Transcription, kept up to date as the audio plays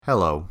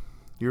Hello,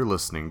 you're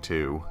listening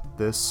to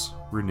This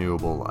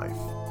Renewable Life.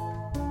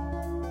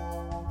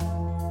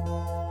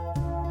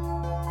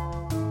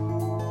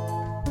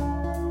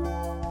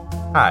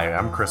 Hi,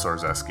 I'm Chris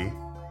Orzeski.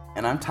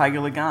 And I'm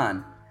Tiger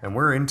Lagan. And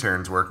we're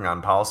interns working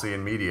on policy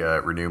and media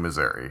at Renew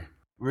Missouri.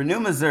 Renew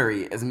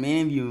Missouri, as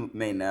many of you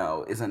may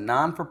know, is a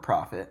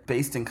non-for-profit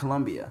based in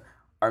Columbia.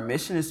 Our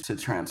mission is to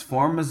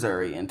transform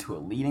Missouri into a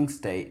leading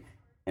state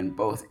in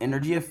both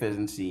energy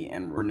efficiency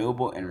and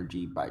renewable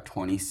energy by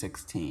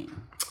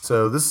 2016.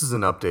 So this is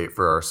an update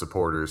for our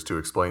supporters to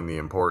explain the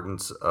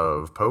importance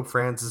of Pope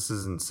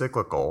Francis's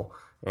encyclical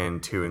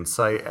and to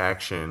incite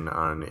action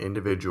on an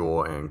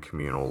individual and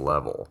communal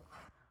level.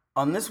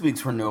 On this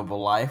week's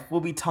Renewable Life,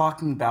 we'll be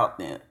talking about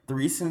the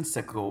recent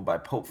encyclical by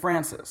Pope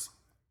Francis.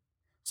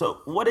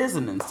 So, what is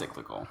an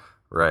encyclical?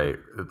 Right.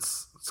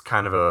 It's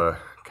kind of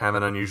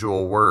an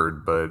unusual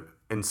word, but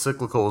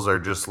encyclicals are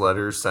just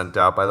letters sent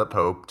out by the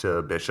Pope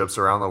to bishops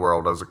around the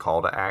world as a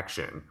call to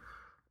action.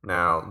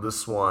 Now,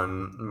 this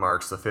one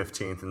marks the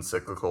 15th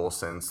encyclical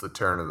since the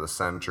turn of the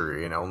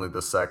century and only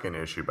the second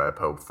issue by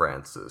Pope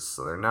Francis.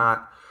 So they're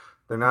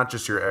not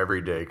just your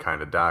everyday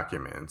kind of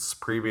documents.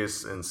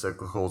 Previous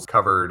encyclicals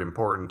covered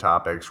important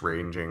topics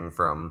ranging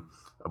from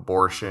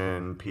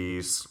abortion,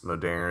 peace,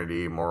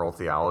 modernity, moral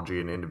theology,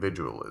 and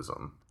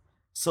individualism.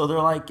 So they're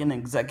like an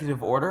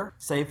executive order,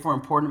 save for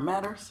important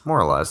matters? More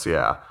or less,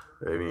 yeah.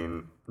 I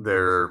mean,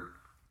 they're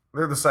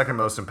the second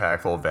most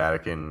impactful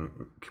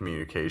Vatican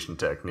communication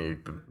technique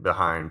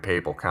behind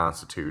papal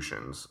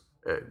constitutions.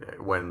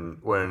 When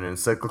an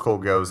encyclical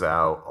goes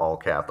out, all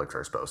Catholics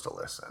are supposed to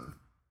listen.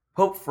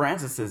 Pope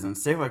Francis's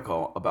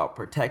encyclical about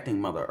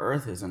protecting Mother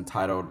Earth is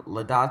entitled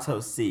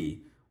Laudato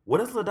Si. What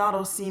does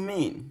Laudato Si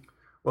mean?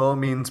 Well, it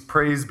means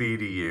praise be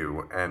to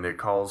you, and it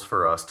calls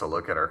for us to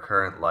look at our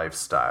current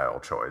lifestyle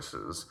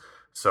choices.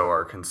 So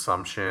our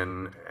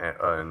consumption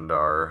and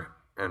our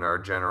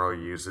general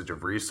usage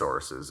of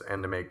resources,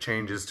 and to make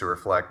changes to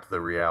reflect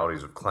the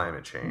realities of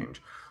climate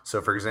change.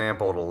 So, for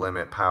example, to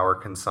limit power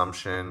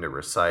consumption, to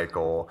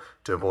recycle,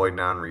 to avoid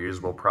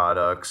non-reusable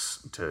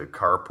products, to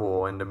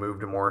carpool, and to move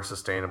to more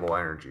sustainable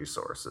energy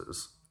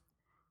sources.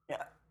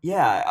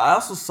 Yeah, I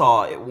also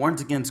saw it warns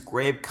against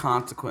grave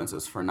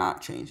consequences for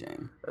not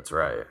changing. That's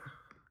right.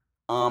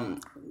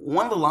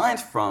 One of the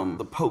lines from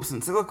the Pope's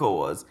encyclical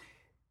was,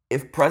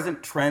 if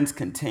present trends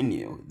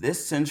continue,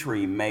 this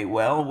century may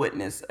well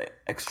witness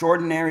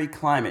extraordinary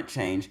climate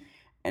change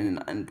and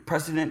an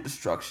unprecedented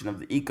destruction of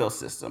the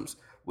ecosystems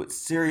with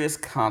serious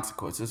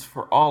consequences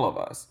for all of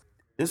us.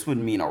 This would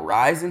mean a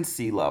rise in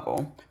sea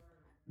level.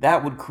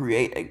 That would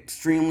create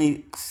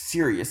extremely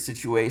serious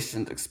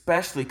situations,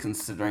 especially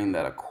considering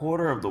that a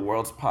quarter of the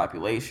world's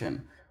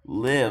population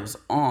lives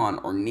on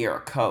or near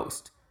a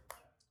coast.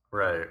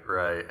 Right.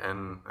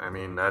 And I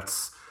mean,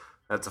 that's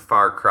a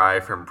far cry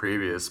from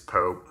previous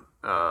Pope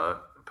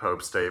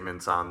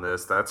statements on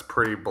this. That's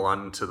pretty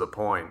blunt and to the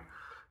point.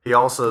 He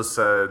also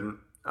said,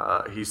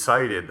 he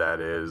cited, that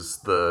is,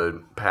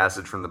 the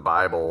passage from the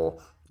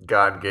Bible,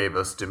 God gave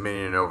us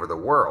dominion over the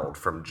world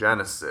from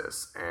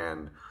Genesis,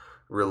 and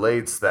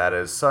relates that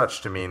as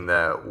such to mean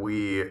that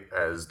we,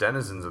 as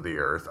denizens of the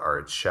earth, are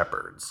its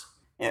shepherds.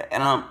 Yeah,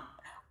 and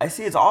I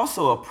see it's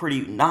also a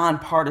pretty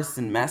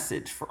nonpartisan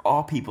message for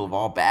all people of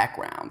all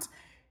backgrounds.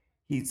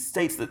 He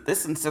states that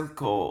this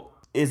encyclical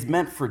is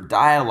meant for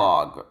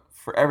dialogue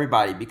for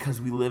everybody because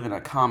we live in a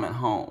common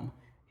home.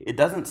 It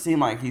doesn't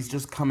seem like he's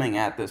just coming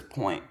at this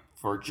point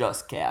for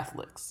just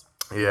Catholics.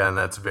 Yeah, and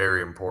that's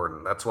very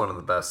important. That's one of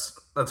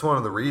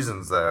the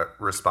reasons that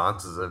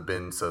responses have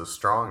been so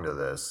strong to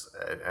this,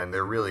 and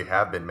there really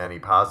have been many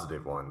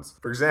positive ones.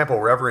 For example,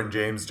 Reverend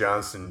James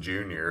Johnson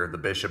Jr., the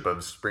Bishop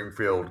of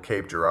Springfield,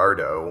 Cape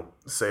Girardeau,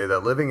 say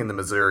that living in the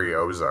Missouri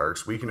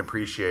Ozarks, we can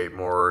appreciate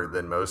more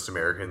than most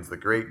Americans the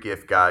great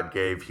gift God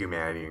gave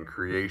humanity in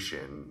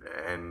creation,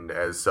 and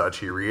as such,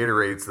 he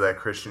reiterates that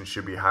Christians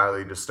should be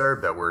highly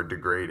disturbed that we're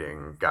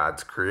degrading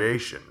God's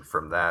creation.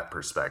 From that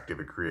perspective,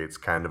 it creates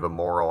kind of a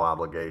moral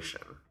obligation.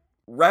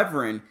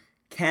 Reverend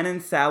Canon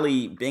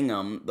Sally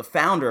Bingham, the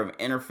founder of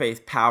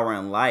Interfaith Power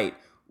and Light,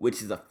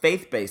 which is a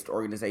faith-based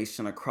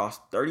organization across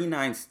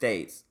 39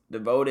 states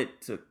devoted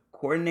to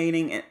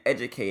coordinating and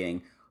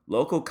educating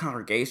local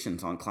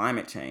congregations on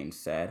climate change,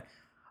 said,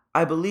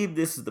 I believe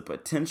this is the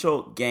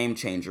potential game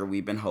changer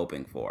we've been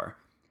hoping for.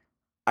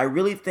 I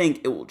really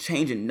think it will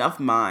change enough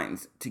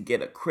minds to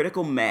get a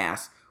critical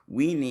mass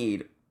we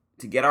need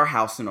to get our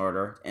house in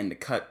order and to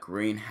cut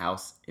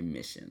greenhouse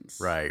emissions.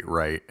 Right.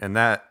 And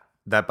that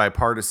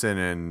bipartisan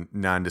and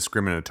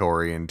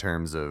non-discriminatory in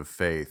terms of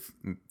faith,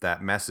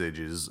 that message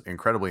is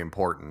incredibly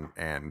important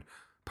and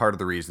part of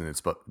the reason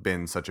it's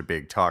been such a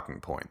big talking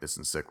point, this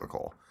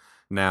encyclical.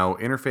 Now,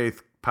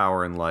 Interfaith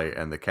Power and Light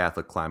and the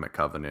Catholic Climate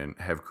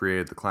Covenant have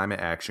created the Climate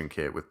Action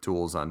Kit with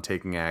tools on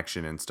taking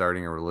action and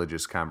starting a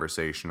religious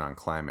conversation on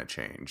climate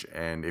change.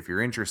 And if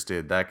you're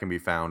interested, that can be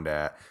found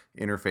at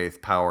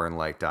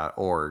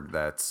interfaithpowerandlight.org.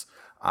 That's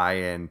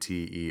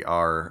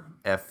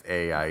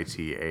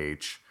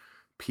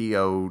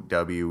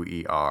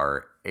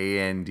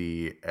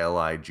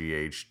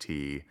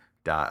interfaithpowerandlight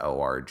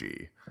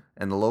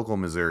And the local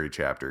Missouri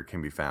chapter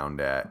can be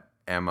found at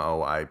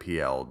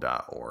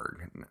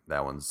moipl.org.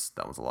 That one's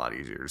a lot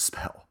easier to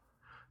spell.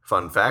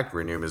 Fun fact,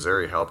 Renew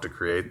Missouri helped to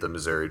create the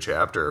Missouri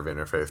chapter of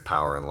Interfaith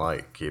Power and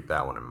Light. Keep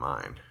that one in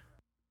mind.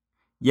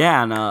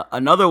 Yeah, and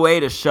another way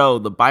to show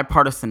the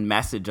bipartisan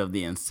message of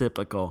the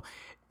encyclical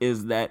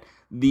is that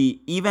the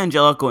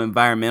Evangelical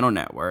Environmental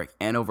Network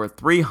and over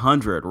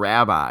 300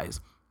 rabbis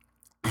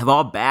have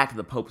all backed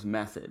the Pope's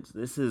message.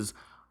 This is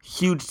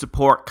huge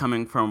support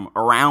coming from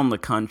around the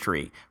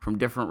country, from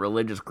different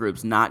religious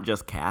groups, not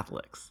just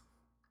Catholics.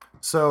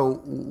 So,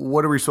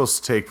 what are we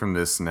supposed to take from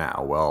this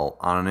now? Well,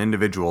 on an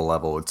individual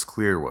level, it's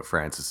clear what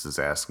Francis is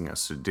asking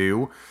us to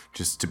do,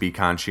 just to be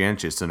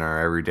conscientious in our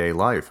everyday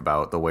life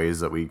about the ways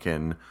that we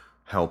can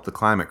help the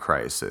climate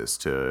crisis,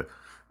 to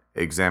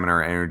examine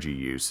our energy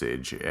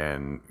usage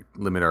and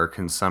limit our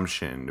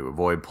consumption, to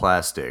avoid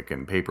plastic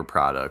and paper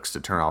products,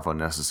 to turn off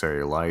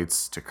unnecessary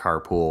lights, to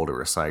carpool, to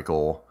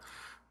recycle.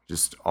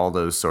 Just all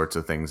those sorts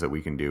of things that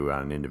we can do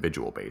on an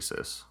individual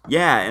basis.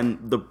 Yeah,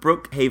 and the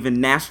Brookhaven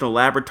National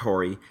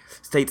Laboratory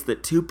states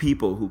that 2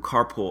 people who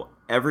carpool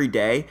every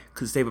day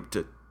could save up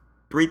to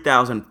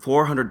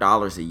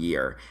 $3,400 a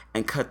year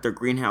and cut their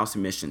greenhouse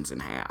emissions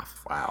in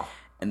half. Wow.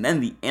 And then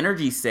the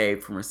energy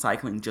saved from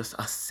recycling just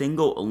a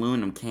single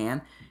aluminum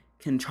can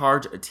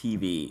charge a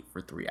TV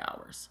for 3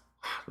 hours.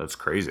 That's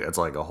crazy. That's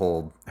like a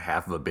whole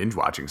half of a binge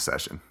watching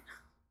session.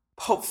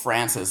 Pope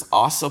Francis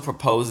also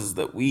proposes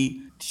that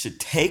we should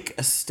take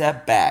a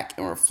step back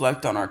and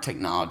reflect on our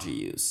technology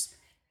use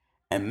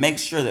and make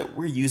sure that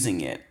we're using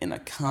it in a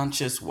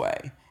conscious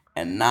way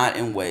and not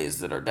in ways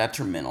that are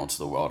detrimental to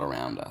the world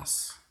around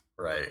us.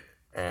 Right.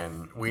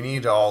 And we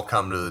need to all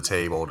come to the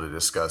table to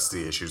discuss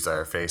the issues that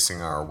are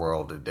facing our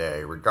world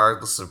today,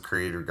 regardless of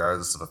creed,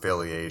 regardless of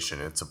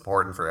affiliation. It's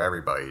important for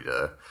everybody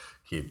to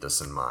keep this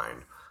in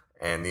mind.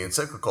 And the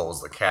encyclical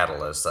is the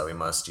catalyst that we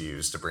must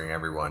use to bring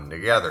everyone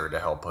together to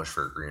help push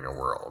for a greener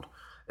world,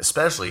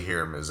 especially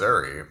here in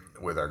Missouri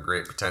with our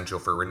great potential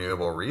for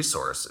renewable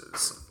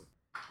resources.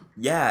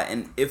 Yeah,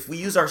 and if we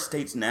use our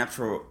state's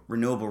natural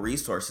renewable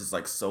resources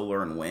like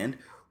solar and wind,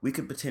 we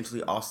could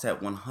potentially offset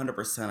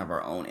 100% of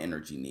our own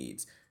energy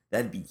needs.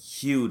 That'd be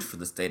huge for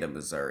the state of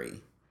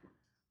Missouri.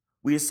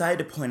 We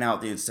decided to point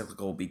out the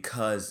encyclical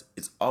because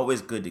it's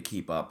always good to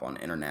keep up on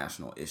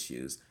international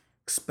issues,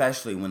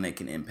 especially when they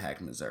can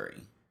impact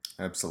Missouri.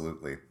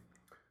 Absolutely.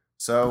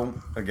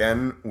 So,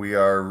 again, we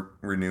are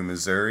Renew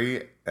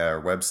Missouri.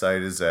 Our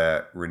website is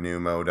at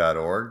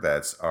renewmo.org.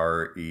 That's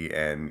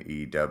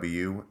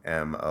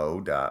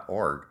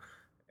renewmo.org.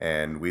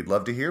 And we'd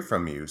love to hear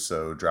from you.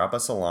 So drop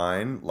us a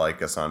line,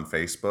 like us on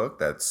Facebook.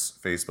 That's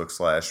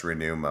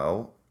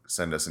Facebook/RenewMo.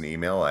 Send us an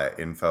email at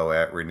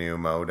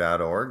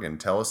info@renewmo.org and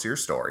tell us your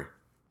story.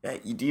 Yeah,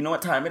 do you know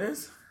what time it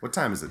is? What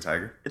time is it,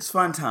 Tiger? It's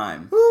fun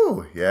time.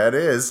 Woo, yeah, it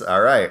is.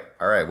 All right.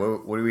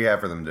 What do we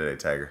have for them today,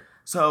 Tiger?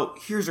 So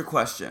here's your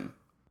question.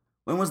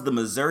 When was the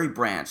Missouri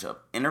branch of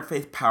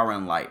Interfaith Power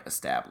and Light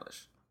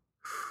established?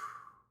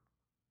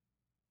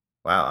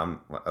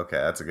 Wow, okay,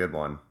 that's a good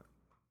one.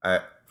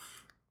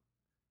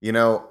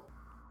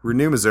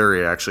 Renew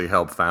Missouri actually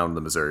helped found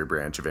the Missouri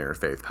branch of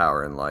Interfaith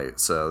Power and Light,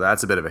 so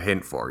that's a bit of a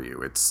hint for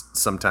you. It's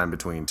sometime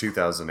between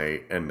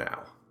 2008 and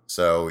now.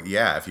 So,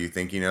 yeah, if you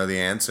think you know the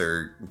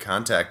answer,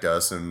 contact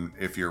us, and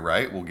if you're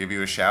right, we'll give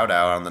you a shout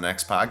out on the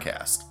next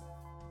podcast.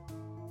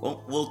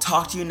 Well, we'll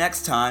talk to you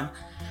next time.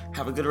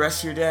 Have a good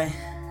rest of your day.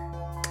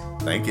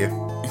 Thank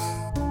you.